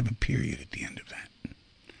 And he'd have a period at the end of that.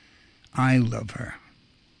 I love her.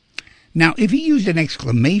 Now, if he used an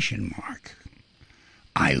exclamation mark,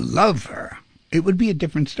 I love her, it would be a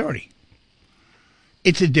different story.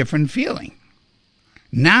 It's a different feeling.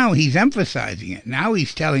 Now he's emphasizing it. Now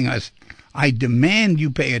he's telling us, I demand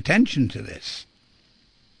you pay attention to this.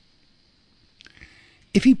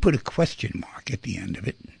 If he put a question mark at the end of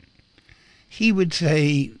it, he would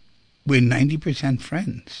say, we're 90%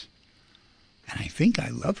 friends. And I think I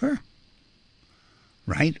love her.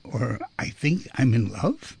 Right? Or I think I'm in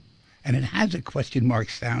love. And it has a question mark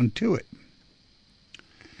sound to it.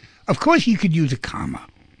 Of course, you could use a comma.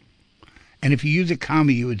 And if you use a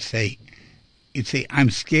comma, you'd say, I'm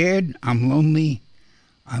scared, I'm lonely,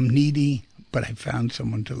 I'm needy, but I found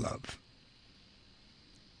someone to love.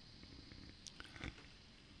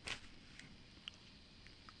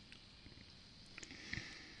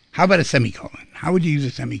 How about a semicolon? How would you use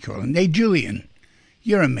a semicolon? Hey, Julian,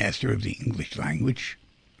 you're a master of the English language.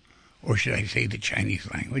 Or should I say the Chinese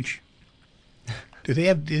language? Do they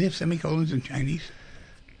have semicolons in Chinese?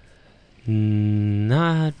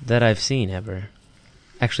 Not that I've seen ever.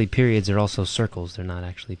 Actually, periods are also circles. They're not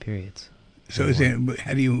actually periods. So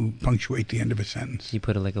how do you punctuate the end of a sentence? You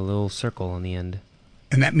put like a little circle on the end.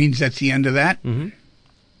 And that means that's the end of that? Mm-hmm.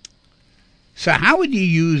 So how would you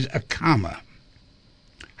use a comma?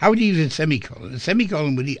 How would you use a semicolon? A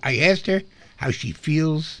semicolon I asked her how she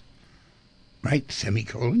feels, right?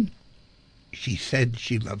 Semicolon. She said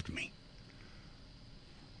she loved me.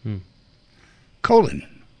 Colon.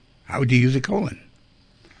 How would you use a colon?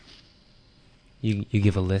 You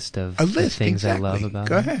give a list of the things exactly. I love about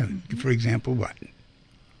Go her. ahead. For example, what?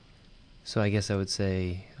 So I guess I would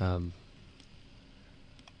say,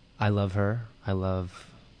 I love her. I love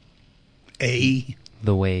A,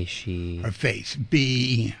 the way she her face.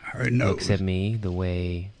 B, her nose. looks at me, the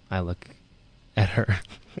way I look at her.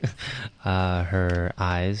 Her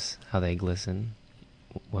eyes, how they glisten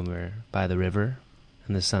when we're by the river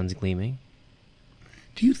and the sun's gleaming.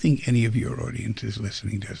 Do you think any of your audience is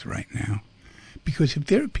listening to us right now? Because if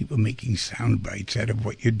there are people making sound bites out of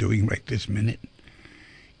what you're doing right this minute,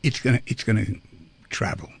 it's gonna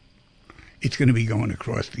travel. it's going to be going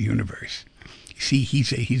across the universe. See,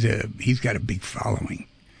 he's got a big following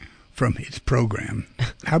from his program.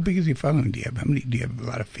 How big is your following? Do you have a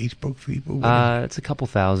lot of Facebook people? It's a couple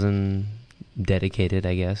thousand dedicated,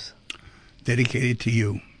 I guess. Dedicated to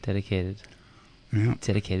you. Dedicated. Yeah.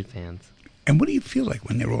 Dedicated fans. And what do you feel like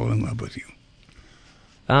when they're all in love with you?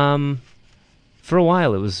 For a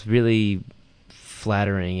while, it was really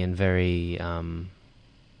flattering and very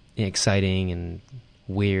exciting and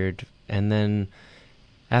weird. And then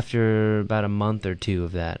after about a month or two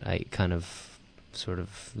of that, I kind of sort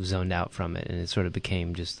of zoned out from it, and it sort of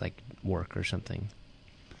became just like work or something.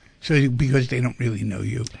 So because they don't really know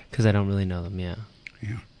you? Because I don't really know them, yeah.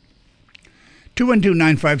 Yeah.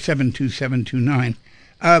 212-957-2729.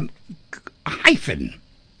 A hyphen,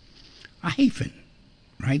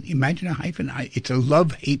 right? Imagine a hyphen. It's a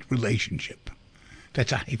love-hate relationship.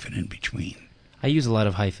 That's a hyphen in between. I use a lot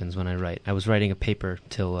of hyphens when I write. I was writing a paper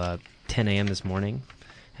till 10 a.m. this morning,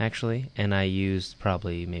 actually, and I used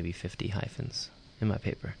probably maybe 50 hyphens in my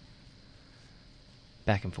paper.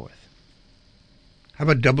 Back and forth. How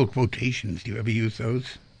about double quotations? Do you ever use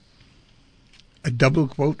those? A double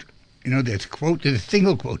quote? There's a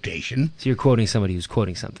single quotation. So you're quoting somebody who's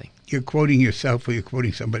quoting something. You're quoting yourself or you're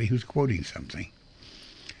quoting somebody who's quoting something.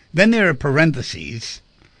 Then there are parentheses,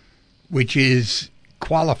 which is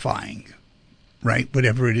qualifying, right?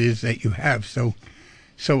 Whatever it is that you have. So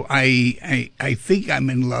I think I'm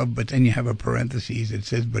in love, but then you have a parentheses that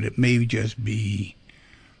says, but it may just be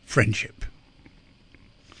friendship.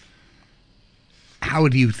 How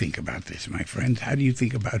do you think about this, my friends? How do you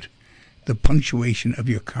think about the punctuation of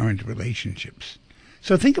your current relationships?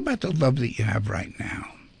 So think about the love that you have right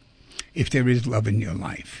now. If there is love in your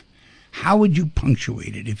life, how would you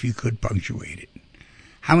punctuate it if you could punctuate it?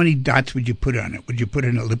 How many dots would you put on it? Would you put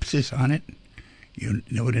an ellipsis on it? You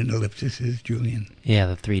know what an ellipsis is, Julian? Yeah,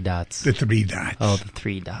 the 3 dots. The 3 dots. Oh, the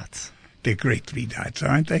 3 dots. They're great 3 dots,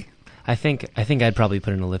 aren't they? I think I'd probably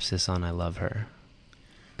put an ellipsis on I love her. ...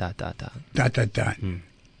 Dot, dot. Dot, dot, dot.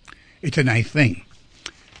 It's a nice thing.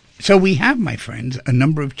 So we have, my friends, a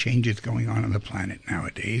number of changes going on the planet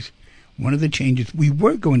nowadays. One of the changes, we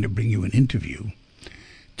were going to bring you an interview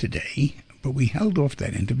today, but we held off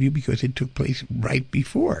that interview because it took place right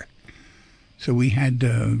before. So we had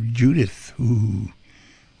Judith, who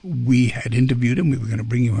we had interviewed, and we were going to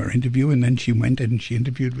bring you her interview, and then she went and she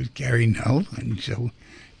interviewed with Gary Null, and so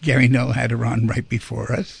Gary Null had her on right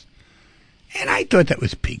before us. And I thought that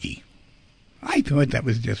was piggy. I thought that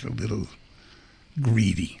was just a little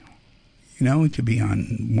greedy, to be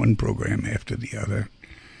on one program after the other.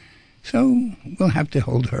 So we'll have to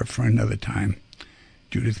hold her for another time,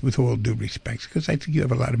 Judith, with all due respect, because I think you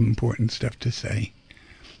have a lot of important stuff to say.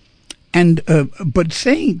 And but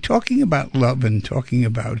talking about love and talking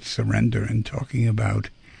about surrender and talking about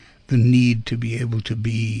the need to be able to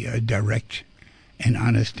be direct and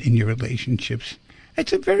honest in your relationships,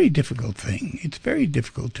 it's a very difficult thing. It's very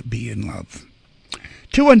difficult to be in love.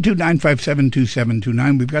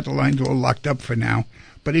 212-957-2729. We've got the lines all locked up for now,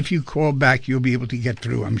 but if you call back, you'll be able to get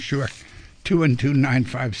through, I'm sure.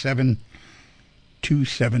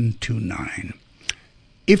 212-957-2729.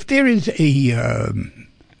 If there is a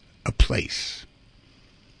place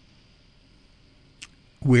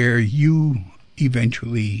where you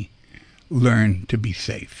eventually learn to be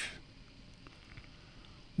safe,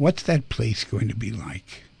 what's that place going to be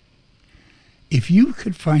like? If you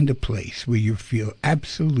could find a place where you feel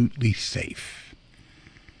absolutely safe,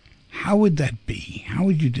 how would that be? How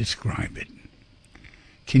would you describe it?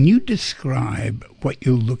 Can you describe what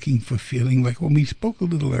you're looking for feeling like? When we spoke a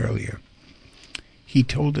little earlier, he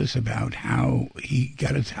told us about how he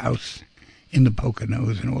got his house in the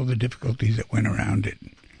Poconos and all the difficulties that went around it.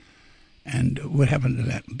 And what happened to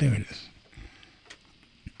that? There it is.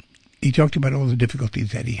 He talked about all the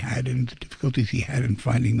difficulties that he had and the difficulties he had in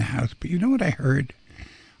finding the house. But you know what I heard?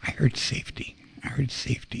 I heard safety. I heard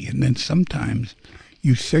safety. And then sometimes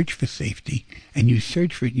you search for safety, and you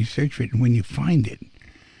search for it, and you search for it, and when you find it,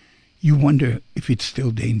 you wonder if it's still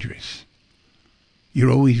dangerous. You're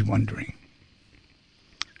always wondering.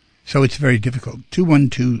 So it's very difficult.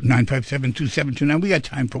 212-957-2729. We got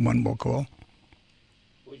time for one more call.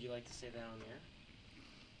 Would you like to say that on the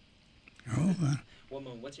air? Oh, One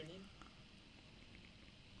moment. What's your name?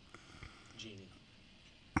 Jeannie.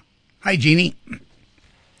 Hi, Jeannie.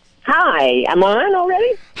 Hi, am I on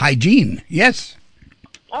already? Hi, Jean. Yes.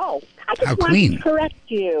 Oh, I just How wanted clean. to correct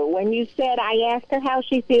you. When you said I asked her how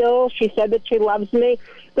she feels, she said that she loves me.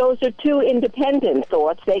 Those are two independent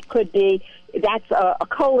thoughts. They could be, that's a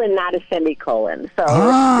colon, not a semicolon. So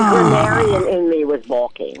the grammarian in me was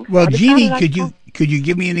balking. Well, I Jeannie, decided could you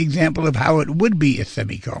give me an example of how it would be a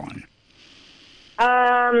semicolon?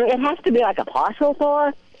 It has to be like a partial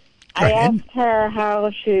thought. Go ahead. Asked her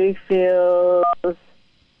how she feels.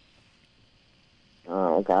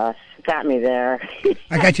 Oh, gosh. Got me there.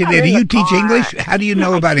 I got you there. Do you teach English? How do you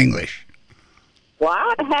know about English?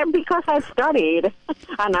 Well, because I've studied,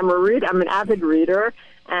 and I'm an avid reader,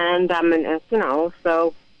 and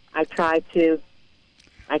so I try to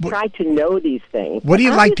know these things. What do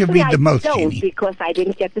you like to Obviously, read the most, I don't, Jeannie? because I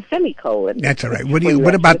didn't get the semicolon. That's all right.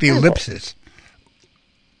 What about the ellipsis?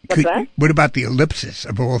 What's that? What about the ellipsis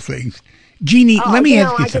of all things? Jeannie, let me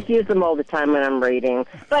ask you I just something. use them all the time when I'm reading.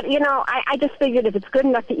 But, I just figured if it's good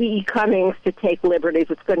enough for E.E. Cummings to take liberties,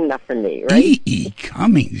 it's good enough for me, right? E.E.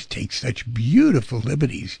 Cummings takes such beautiful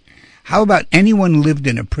liberties. How about anyone lived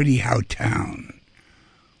in a pretty how town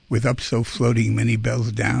with up so floating many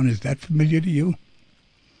bells down? Is that familiar to you?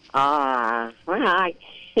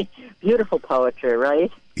 Beautiful poetry,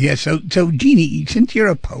 right? Yeah, so Jeannie, since you're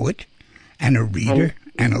a poet and a reader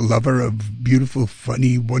and a lover of beautiful,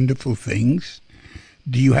 funny, wonderful things,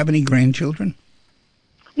 do you have any grandchildren?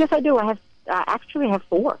 Yes, I do. I have actually have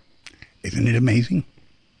 4. Isn't it amazing?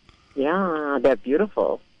 Yeah, they're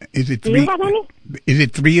beautiful. Is it Do 3? you have any? Is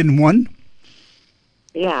it 3 in 1?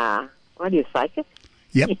 Yeah. What are you, psychic?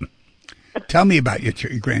 Yep. Tell me about your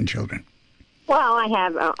grandchildren. Well, I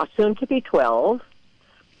have a soon-to-be 12,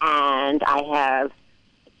 and I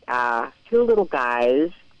have 2 little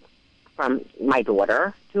guys from my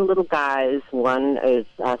daughter. 2 little guys. One is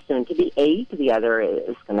soon to be 8. The other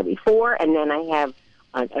is going to be 4. And then I have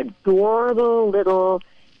an adorable little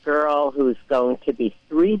girl who's going to be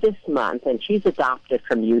 3 this month, and she's adopted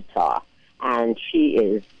from Utah. And she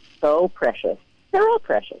is so precious. They're all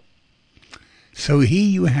precious. So here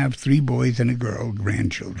you have 3 boys and a girl,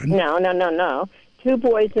 grandchildren. No. 2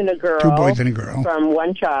 boys and a girl. 2 boys and a girl. From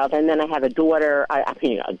one child, and then I have a daughter, a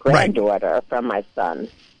granddaughter from my son.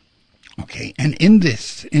 Okay, and in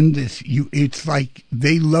this, it's like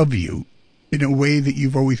they love you in a way that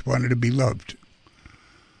you've always wanted to be loved.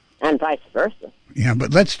 And vice versa. Yeah,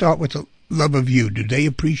 but let's start with the love of you. Do they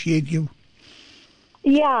appreciate you?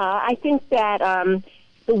 Yeah, I think that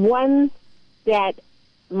the one that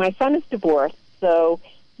my son is divorced, so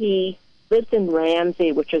he lives in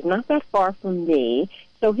Ramsey, which is not that far from me.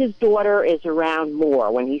 So his daughter is around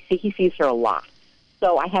more when he sees her a lot.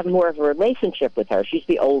 So I have more of a relationship with her. She's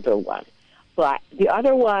the older one. But the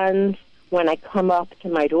other ones, when I come up to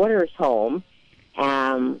my daughter's home,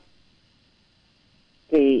 they're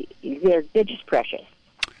just precious.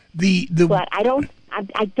 But I don't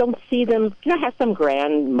see them. I have some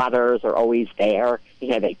grandmothers are always there.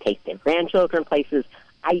 They take their grandchildren places.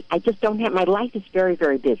 I just don't have. My life is very,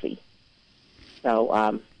 very busy. So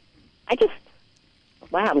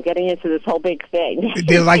I'm getting into this whole big thing.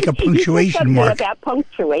 They're like a punctuation mark. About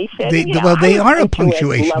punctuation. They are a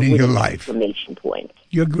punctuation in your life. Exclamation point.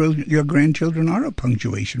 Your grandchildren are a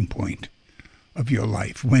punctuation point of your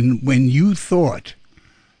life. When you thought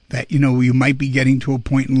that you might be getting to a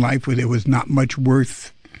point in life where there was not much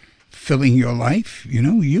worth filling your life,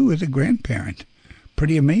 you as a grandparent,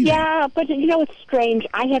 pretty amazing. Yeah, but it's strange.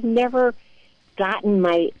 I have never gotten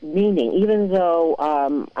my meaning, even though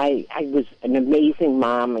I was an amazing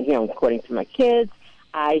mom, according to my kids.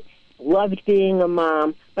 I loved being a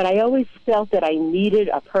mom, but I always felt that I needed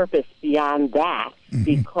a purpose beyond that,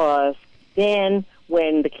 because then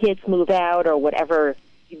when the kids move out or whatever,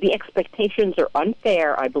 the expectations are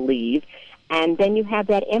unfair, I believe, and then you have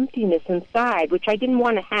that emptiness inside, which I didn't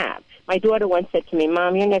want to have. My daughter once said to me,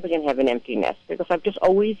 "Mom, you're never going to have an empty nest," because I've just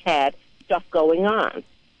always had stuff going on.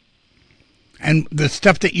 And the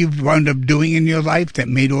stuff that you've wound up doing in your life that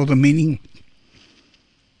made all the meaning?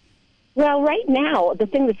 Well, right now, the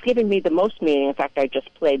thing that's giving me the most meaning, in fact, I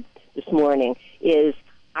just played this morning, is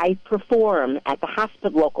I perform at the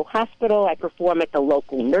local hospital. I perform at the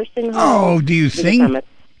local nursing home. Oh, do you sing?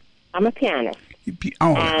 I'm a pianist.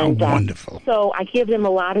 How wonderful. So I give them a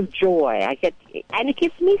lot of joy. And it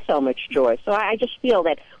gives me so much joy. So I just feel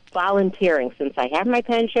that volunteering, since I have my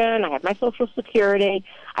pension, I have my Social Security,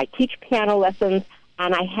 I teach piano lessons,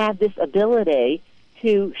 and I have this ability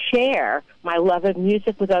to share my love of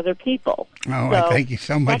music with other people. Oh, I thank you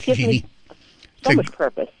so much, Jeannie. So much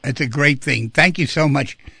purpose. It's a great thing. Thank you so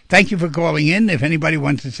much. Thank you for calling in. If anybody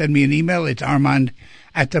wants to send me an email, it's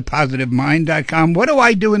armand@thepositivemind.com. What do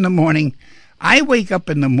I do in the morning? I wake up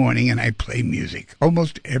in the morning and I play music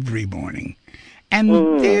almost every morning.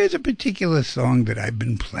 And there's a particular song that I've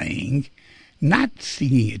been playing, not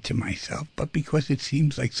singing it to myself, but because it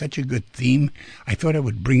seems like such a good theme, I thought I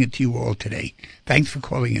would bring it to you all today. Thanks for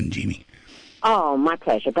calling in, Jeannie. Oh, my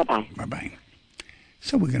pleasure. Bye-bye. Bye-bye.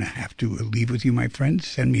 So we're going to have to leave with you, my friends.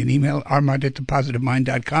 Send me an email,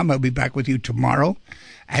 armand@thepositivemind.com. I'll be back with you tomorrow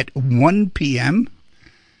at 1 p.m.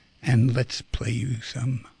 And let's play you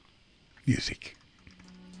some music.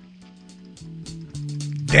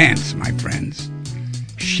 Dance, my friends.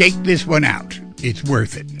 Shake this one out. It's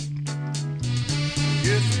worth it.